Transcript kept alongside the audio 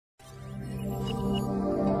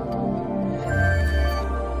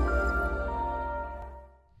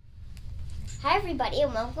Hi everybody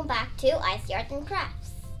and welcome back to Icy Arts and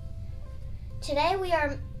Crafts. Today we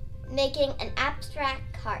are making an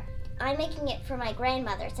abstract heart. I'm making it for my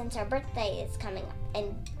grandmother since her birthday is coming up.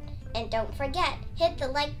 And don't forget, hit the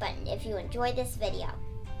like button if you enjoy this video.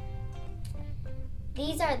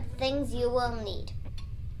 These are the things you will need.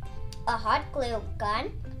 A hot glue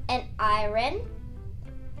gun, an iron,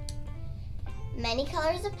 many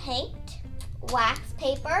colors of paint, wax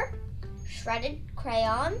paper, shredded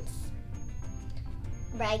crayons,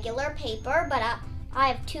 regular paper, but I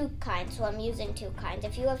have two kinds, so I'm using two kinds.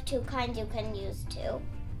 If you have two kinds, you can use two.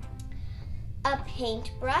 A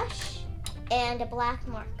paintbrush and a black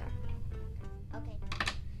marker. Okay.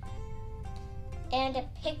 And a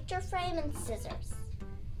picture frame and scissors.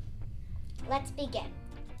 Let's begin.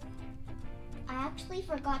 I actually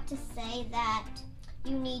forgot to say that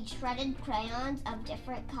you need shredded crayons of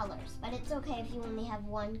different colors, but it's okay if you only have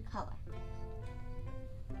one color.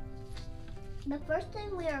 The first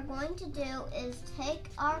thing we are going to do is take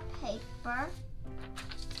our paper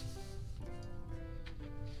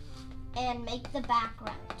and make the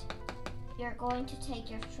background. You're going to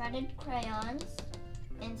take your shredded crayons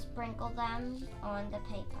and sprinkle them on the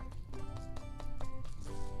paper.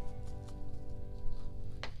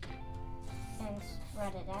 And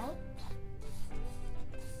spread it out.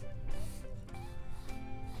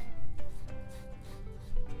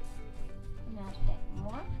 And add a bit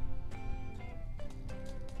more.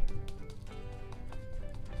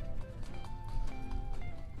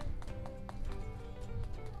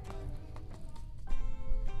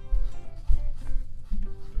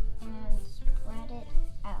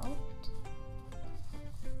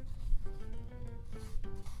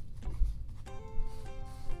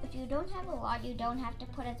 If you don't have a lot, you don't have to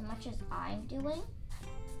put as much as I'm doing.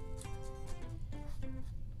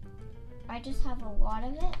 I just have a lot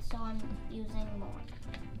of it, so I'm using more.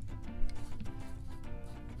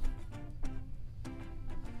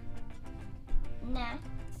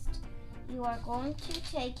 Next, you are going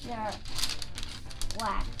to take your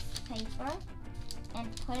wax paper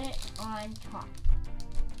and put it on top.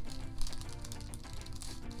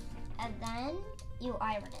 And then you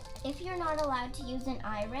iron it. If you're not allowed to use an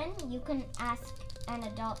iron, you can ask an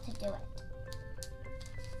adult to do it.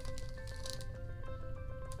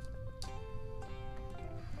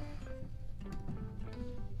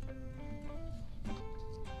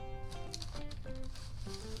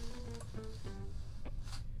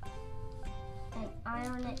 And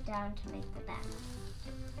iron it down to make the back.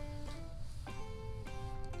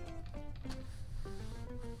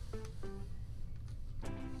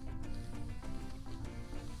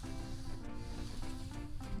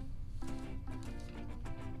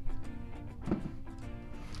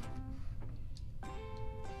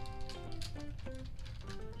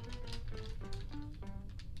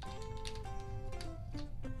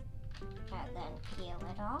 Then peel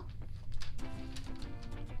it off.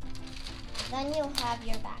 Then you'll have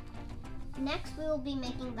your background. Next we will be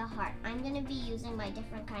making the heart. I'm going to be using my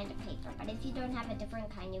different kind of paper, but if you don't have a different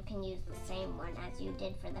kind, you can use the same one as you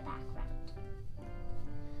did for the background.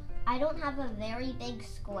 I don't have a very big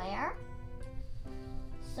square,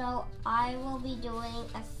 so I will be doing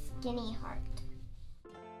a skinny heart.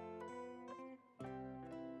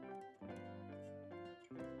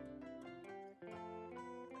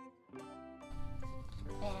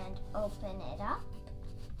 And open it up,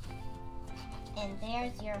 and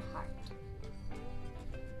there's your heart.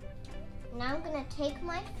 Now I'm going to take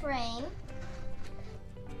my frame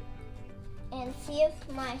and see if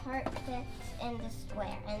my heart fits in the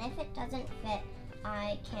square, and if it doesn't fit,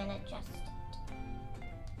 I can adjust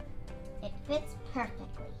it. It fits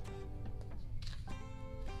perfectly.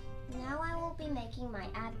 Now I will be making my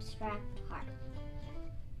abstract heart.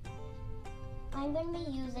 I'm going to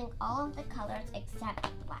be using all of the colors except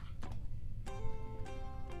black.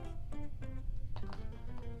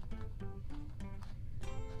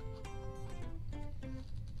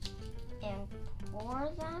 And pour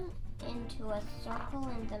them into a circle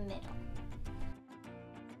in the middle.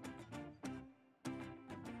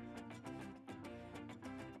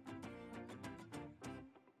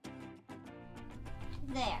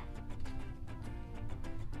 There.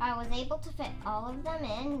 I was able to fit all of them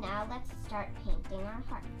in. Now let's start painting our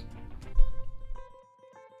heart.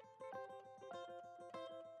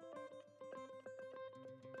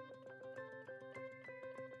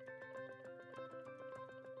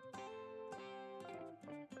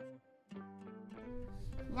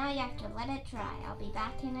 Now you have to let it dry. I'll be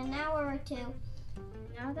back in an hour or two.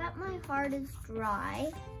 Now that my heart is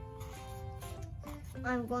dry,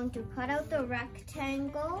 I'm going to cut out the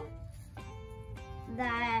rectangle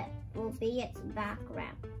that will be its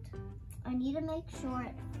background. I I need to make sure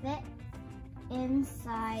it fits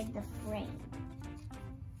inside the frame.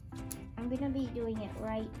 I'm going to be doing it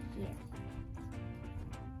right here.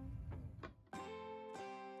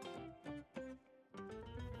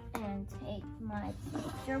 And take my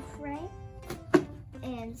picture frame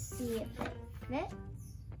and see if it fits.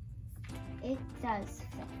 It does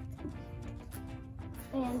fit.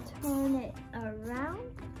 And turn it around.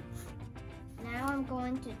 Now I'm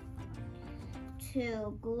going to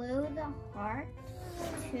glue the heart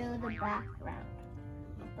to the background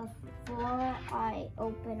before I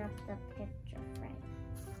open up the picture frame.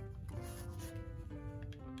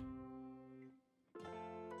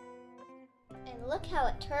 And look how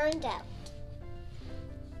it turned out.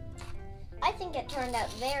 I think it turned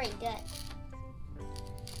out very good.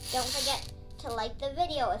 Don't forget to like the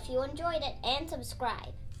video if you enjoyed it and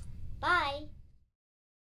subscribe. Bye!